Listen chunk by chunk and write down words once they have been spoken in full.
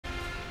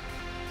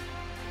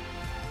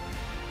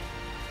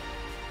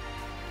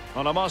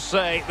Well, I must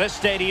say, this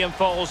stadium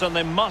falls in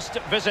the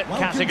must-visit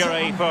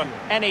category for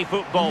any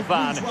football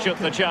fan, should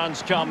the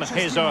chance come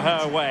his or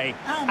her way.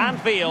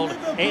 Anfield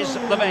is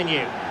the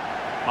venue.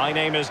 My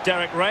name is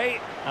Derek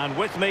Ray, and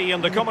with me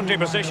in the commentary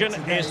position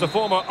is the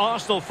former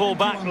Arsenal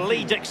fullback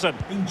Lee Dixon.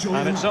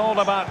 And it's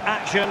all about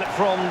action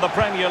from the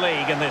Premier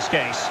League in this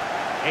case.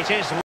 It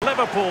is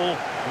Liverpool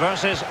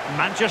versus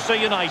Manchester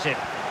United.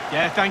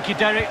 Yeah, thank you,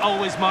 Derek.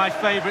 Always my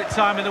favourite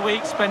time of the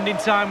week, spending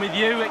time with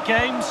you at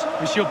games.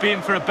 We should be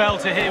in for a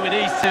belter here with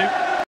these two.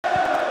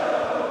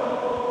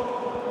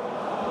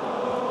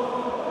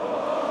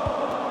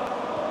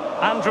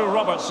 Andrew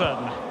Robertson.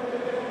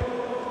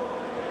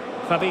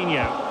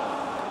 Fabinho.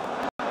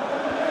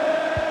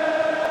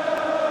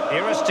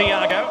 Here is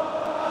Thiago.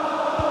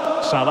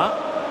 Salah.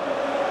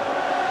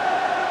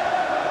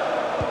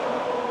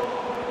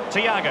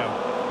 Thiago.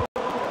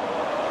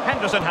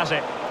 Henderson has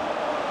it.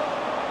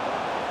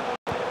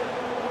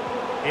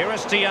 Here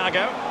is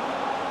Thiago.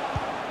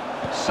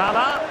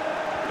 Salah.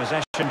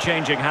 Possession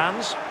changing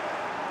hands.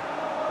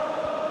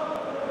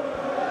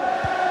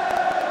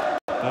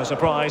 No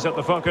surprise that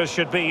the focus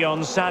should be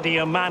on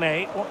Sadio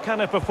Mane. What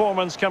kind of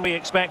performance can we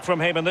expect from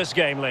him in this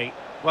game, Lee?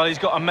 Well, he's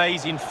got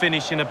amazing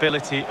finishing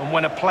ability, and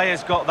when a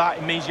player's got that,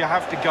 it means you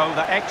have to go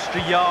that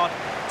extra yard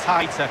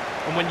tighter.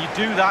 And when you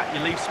do that,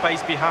 you leave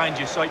space behind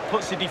you, so it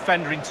puts the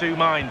defender in two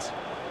minds.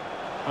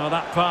 Oh,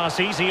 that pass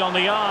easy on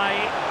the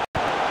eye.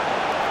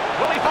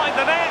 Will he find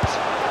the net?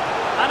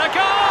 And a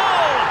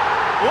goal!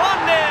 1-0,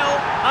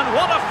 and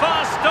what a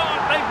fast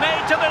start they've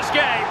made to this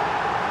game.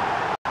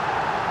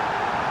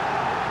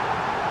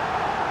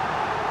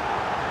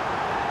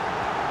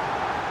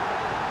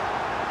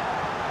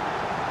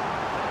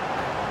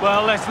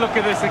 Well, let's look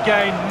at this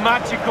again.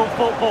 Magical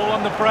football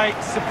on the break.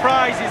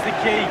 Surprise is the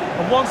key,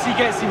 and once he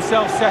gets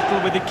himself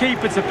settled with the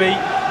keeper to beat,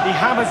 he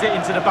hammers it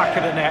into the back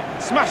of the net.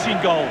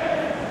 Smashing goal.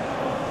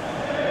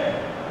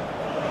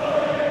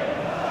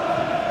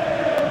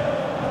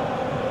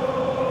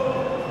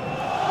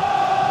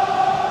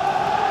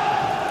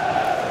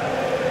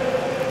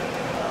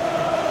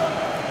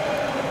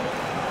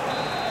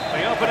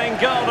 Opening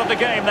goal of the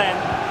game then.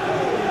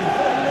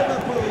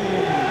 Liverpool,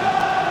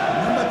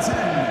 number 10,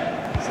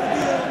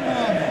 Sadio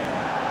Mane.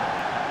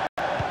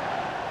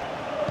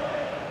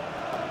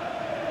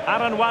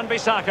 Aaron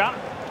Wan-Bissaka.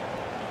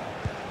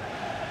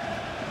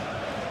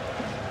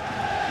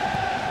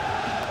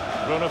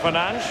 Bruno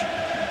Fernandes.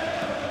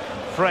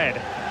 Fred.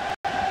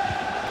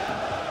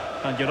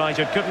 And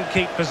United couldn't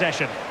keep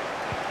possession.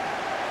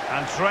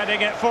 And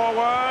treading it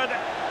forward.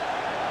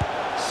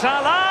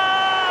 Salah!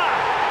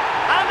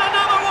 And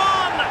another one!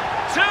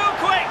 Two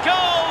quick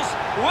goals!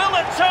 Will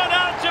it turn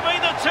out to be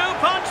the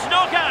two-punch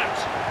knockout?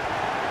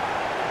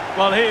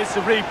 Well, here's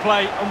the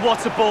replay, and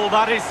what a ball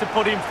that is to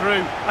put him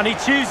through. And he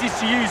chooses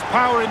to use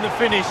power in the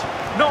finish.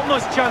 Not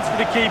much chance for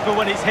the keeper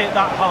when it's hit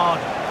that hard.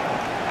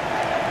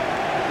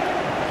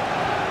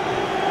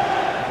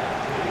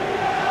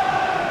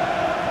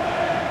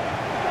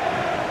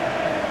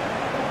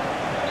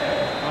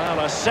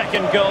 Well, a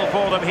second goal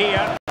for them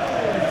here.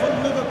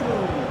 From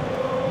Liverpool,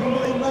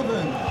 number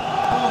 11,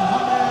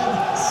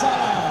 Mohamed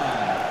Salah.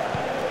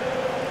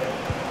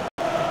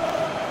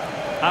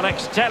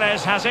 Alex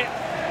Telles has it.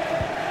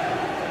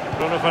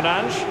 Bruno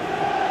Fernandes.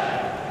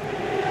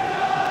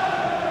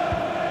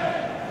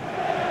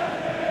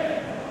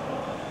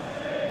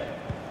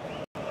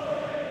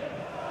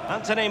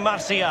 Anthony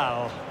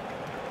Martial.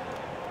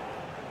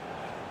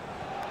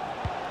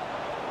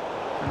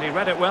 And he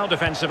read it well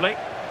defensively.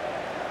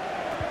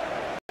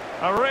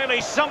 A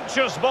really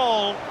sumptuous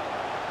ball.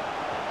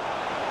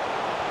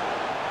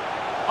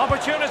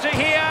 Opportunity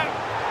here.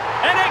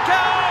 And it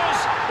goes!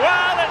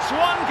 Well, it's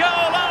one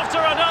goal after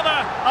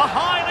another. A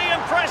highly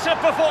impressive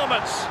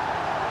performance.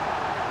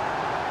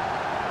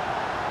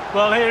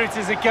 Well, here it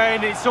is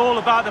again. It's all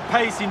about the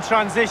pace in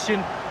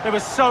transition. They were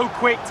so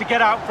quick to get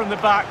out from the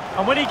back.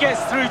 And when he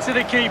gets through to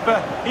the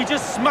keeper, he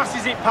just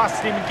smashes it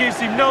past him and gives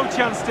him no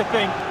chance to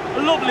think.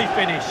 A lovely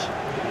finish.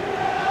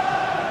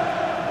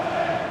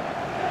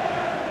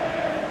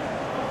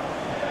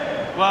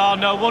 Well,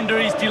 no wonder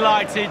he's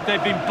delighted.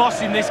 They've been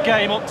bossing this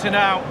game up to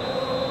now.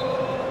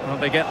 Well,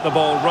 they get the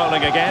ball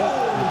rolling again.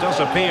 It does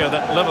appear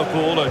that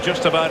Liverpool are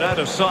just about out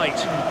of sight.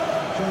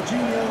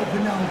 Jorginho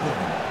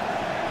Ronaldo.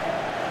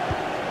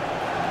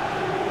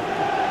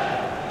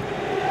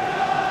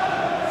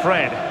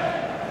 Fred.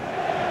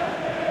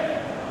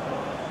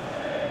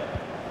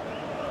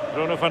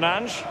 Bruno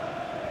Fernandes.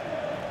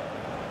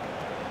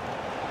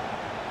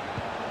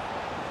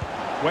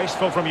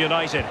 Wasteful from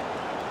United.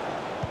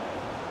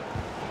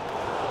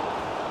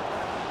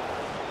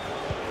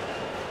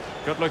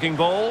 Good-looking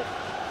ball.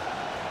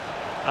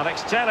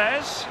 Alex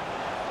Telles.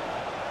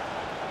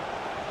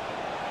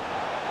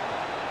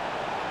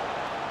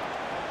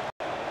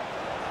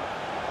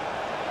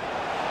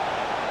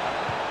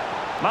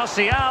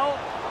 Martial.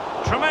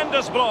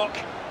 Tremendous block.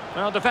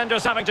 Well,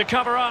 defenders having to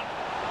cover up.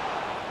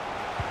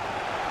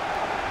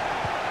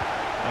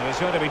 Well, he's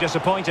going to be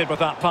disappointed with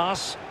that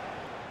pass.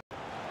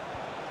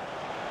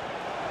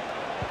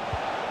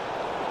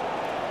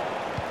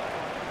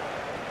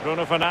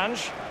 Bruno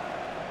Fernandes.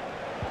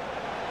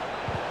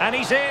 And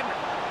he's in.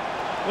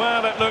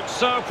 Well, it looked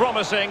so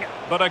promising,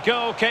 but a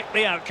goal kicked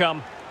the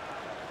outcome.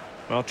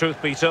 Well,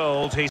 truth be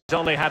told, he's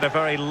only had a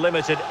very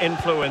limited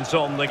influence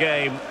on the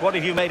game. What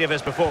have you made of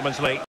his performance,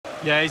 Lee?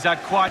 Yeah, he's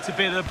had quite a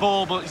bit of the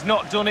ball, but he's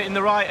not done it in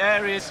the right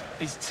areas.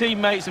 His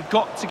teammates have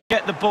got to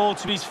get the ball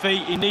to his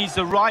feet. He needs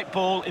the right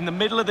ball in the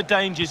middle of the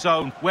danger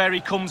zone, where he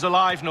comes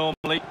alive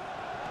normally.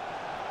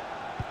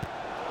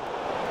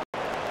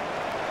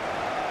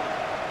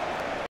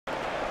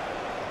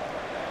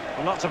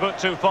 Well, not to put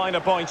too fine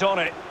a point on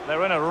it,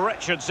 they're in a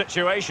wretched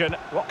situation.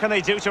 What can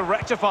they do to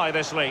rectify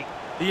this, Lee?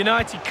 The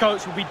United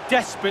coach will be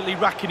desperately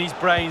racking his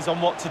brains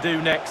on what to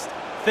do next.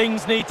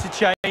 Things need to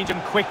change,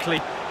 and quickly.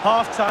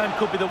 Half-time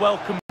could be the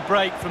welcome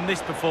break from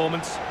this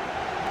performance.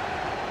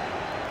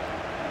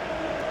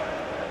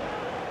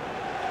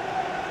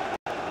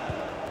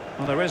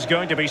 Well, there is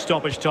going to be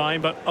stoppage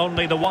time, but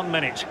only the 1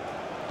 minute.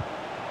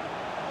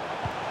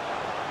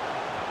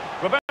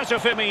 Roberto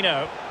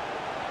Firmino.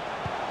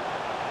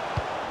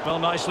 Well,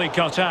 nicely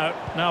cut out.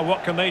 Now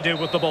what can they do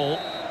with the ball?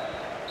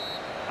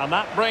 And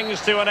that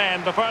brings to an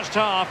end the first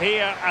half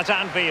here at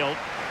Anfield.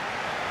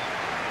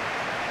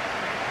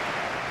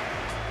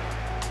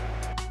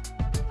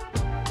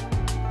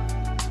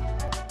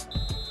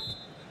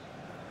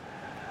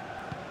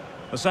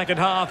 The second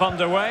half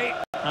underway,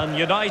 and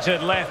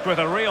United left with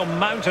a real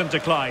mountain to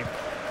climb.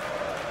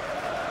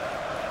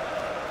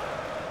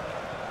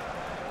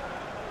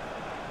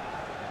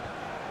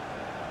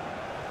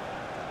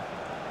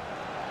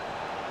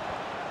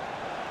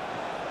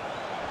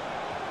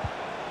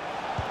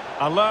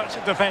 Alert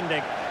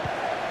defending.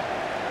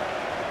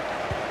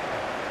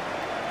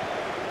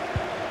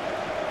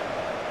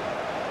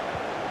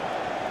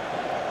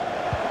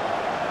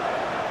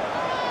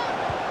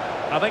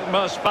 I think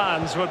most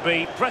fans would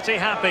be pretty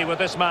happy with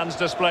this man's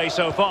display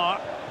so far.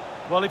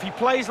 Well, if he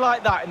plays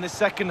like that in the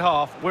second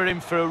half, we're in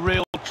for a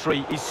real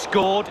treat. He's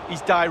scored,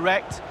 he's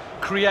direct,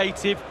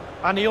 creative,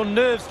 and he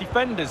unnerves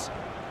defenders.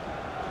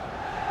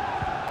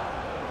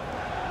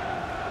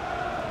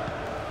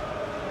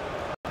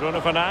 Bruno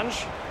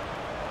Fernandes.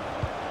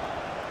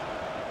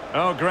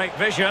 Oh, great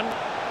vision.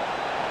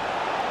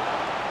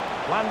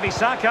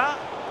 Wan-Bissaka,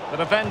 the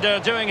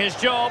defender doing his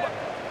job.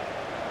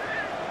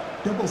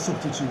 Double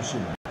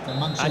substitution.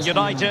 And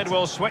United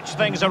will switch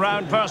things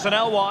around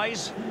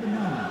personnel-wise.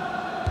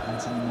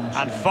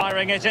 And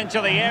firing it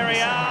into the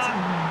area.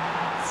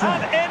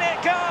 And in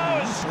it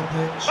goes!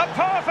 A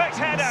perfect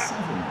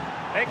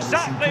header!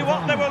 Exactly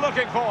what they were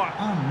looking for.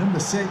 And number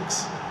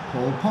 6,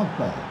 Paul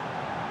Pogba.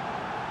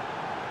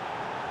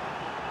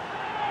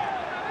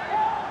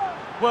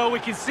 Well, we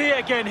can see it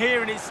again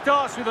here, and it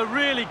starts with a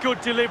really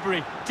good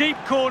delivery. Deep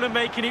corner,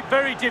 making it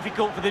very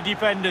difficult for the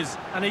defenders.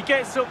 And he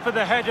gets up for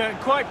the header, and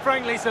quite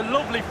frankly, it's a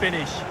lovely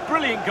finish.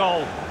 Brilliant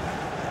goal.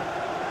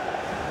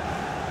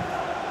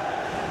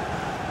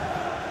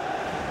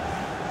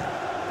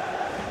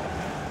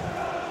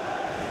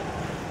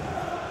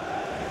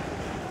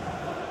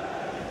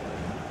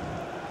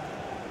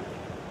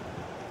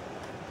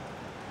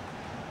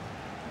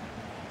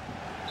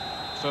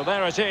 So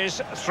there it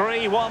is,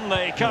 3-1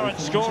 the current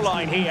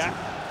scoreline here.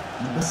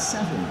 Number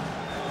 7,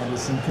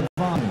 Edison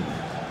Cavani.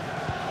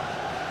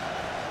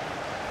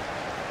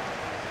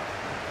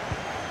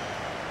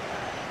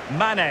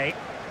 Mane.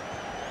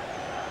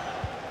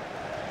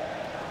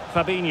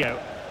 Fabinho.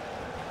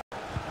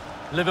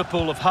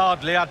 Liverpool have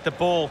hardly had the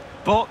ball,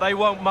 but they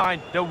won't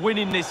mind. They're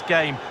winning this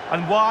game.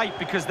 And why?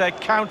 Because their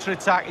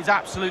counter-attack is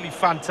absolutely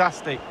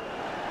fantastic.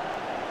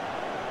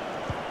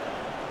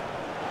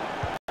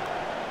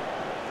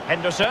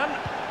 Henderson.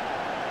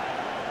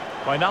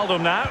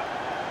 Wijnaldum now.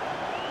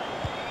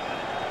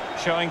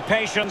 Showing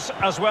patience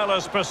as well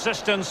as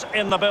persistence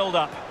in the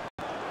build-up.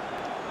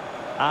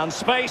 And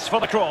space for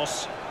the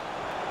cross.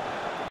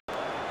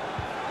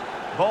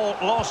 Ball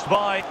lost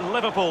by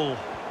Liverpool.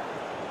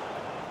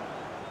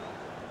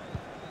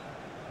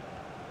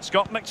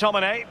 Scott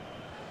McTominay.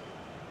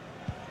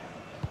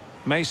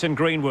 Mason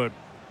Greenwood.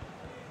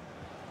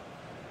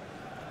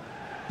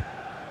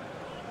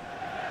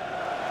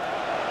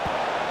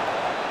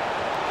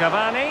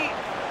 Cavani.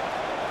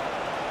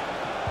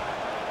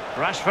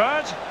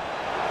 Rashford.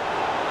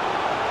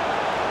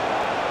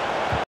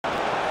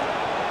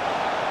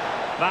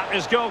 That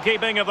is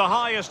goalkeeping of the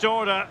highest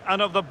order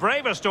and of the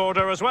bravest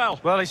order as well.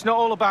 Well, it's not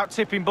all about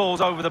tipping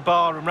balls over the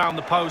bar and round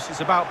the post. It's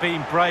about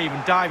being brave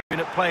and diving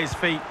at players'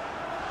 feet.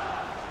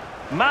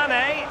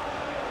 Mane.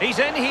 He's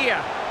in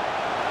here.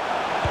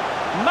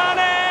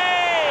 Mane!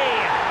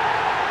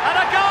 And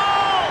a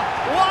goal!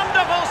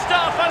 Wonderful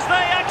stuff as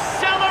they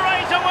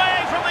accelerate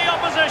away from the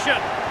opposition.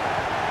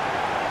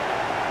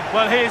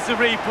 Well, here's the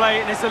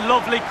replay, and it's a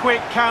lovely, quick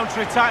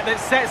counter-attack that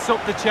sets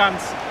up the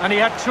chance. And he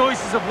had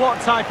choices of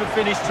what type of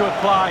finish to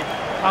apply.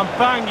 And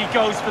bang, he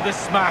goes for the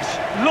smash.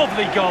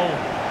 Lovely goal.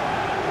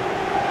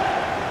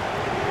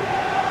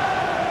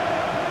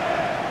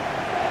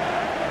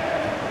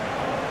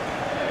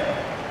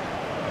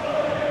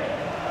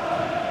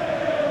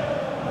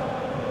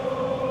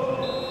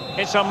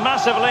 It's a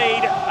massive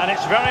lead, and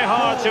it's very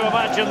hard to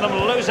imagine them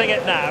losing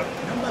it now.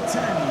 Number 10,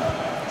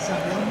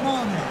 Sadio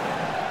Mane.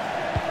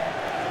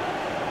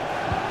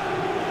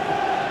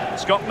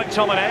 Scott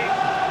McTominay.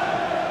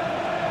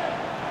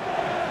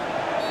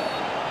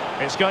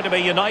 It's going to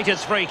be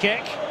United's free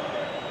kick.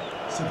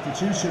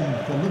 Substitution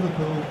for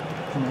Liverpool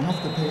coming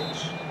off the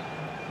pitch.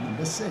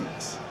 Number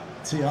 6,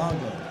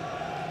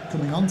 Thiago.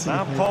 Coming onto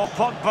the pitch. Paul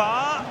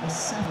Pogba. Number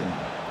 7,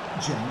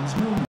 James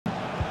Milner.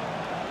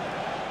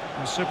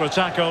 A super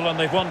tackle, and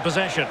they've won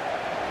possession.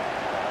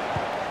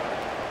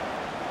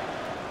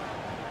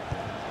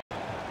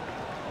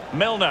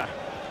 Milner.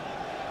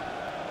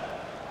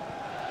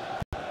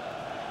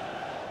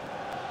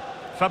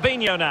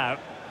 Fabinho now.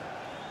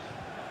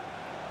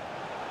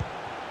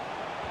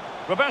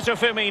 Roberto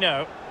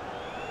Firmino.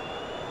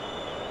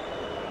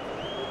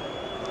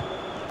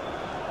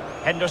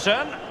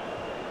 Henderson.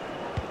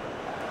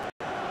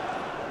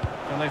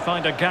 Can they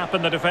find a gap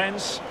in the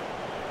defence?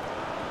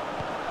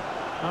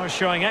 Oh,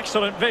 showing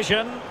excellent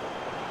vision.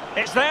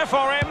 It's there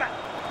for him.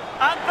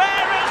 And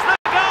there is the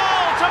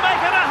goal to make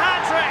it a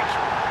hat-trick.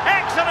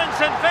 Excellence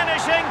in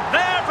finishing,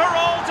 there for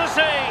all to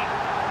see.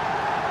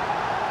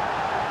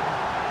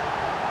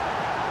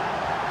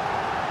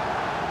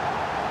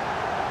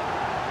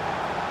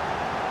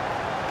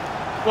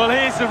 Well,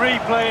 here's the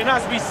replay, and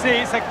as we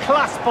see, it's a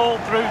class ball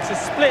through to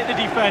split the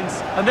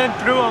defence and then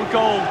through on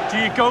goal. Do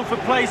you go for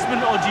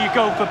placement or do you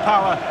go for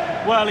power?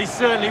 Well, he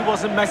certainly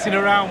wasn't messing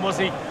around, was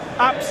he?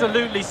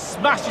 Absolutely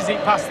smashes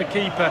it past the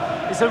keeper.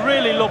 It's a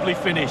really lovely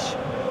finish.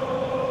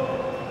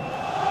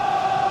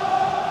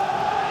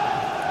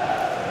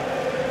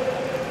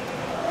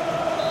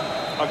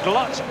 A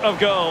glut of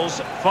goals,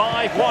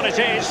 5-1 it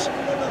is.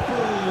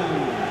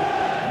 Liverpool.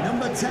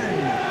 Number 10,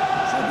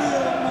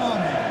 Sadio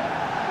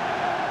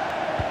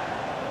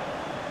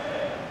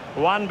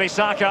Mane.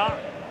 Wan-Bissaka.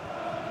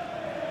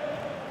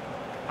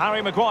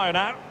 Harry Maguire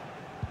now.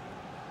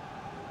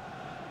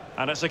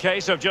 And it's a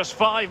case of just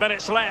 5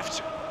 minutes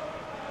left.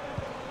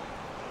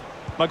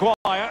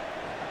 Maguire.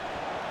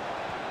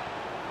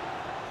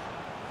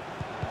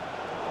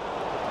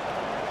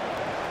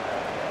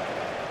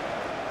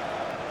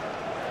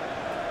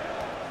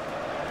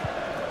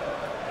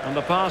 And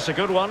the pass, a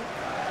good one.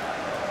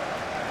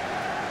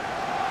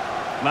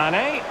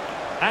 Mane.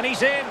 And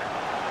he's in.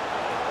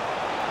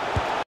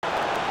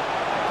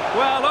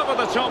 Well, over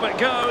the top it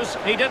goes.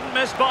 He didn't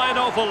miss by an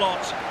awful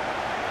lot.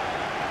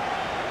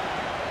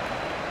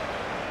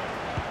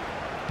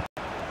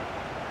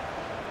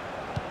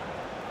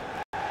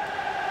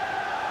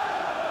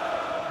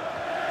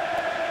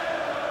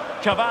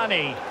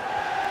 Cavani.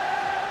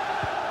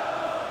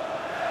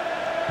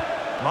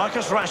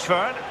 Marcus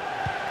Rashford.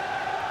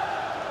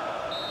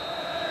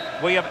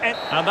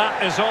 And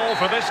that is all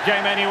for this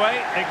game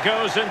anyway. It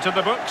goes into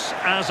the books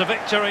as a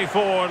victory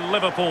for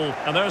Liverpool,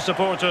 and their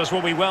supporters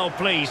will be well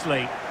pleased,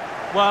 Lee.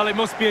 Well, it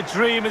must be a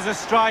dream as a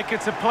striker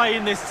to play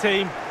in this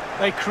team.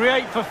 They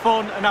create for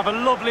fun and have a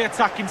lovely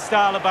attacking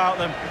style about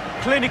them.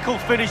 Clinical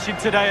finishing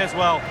today as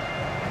well.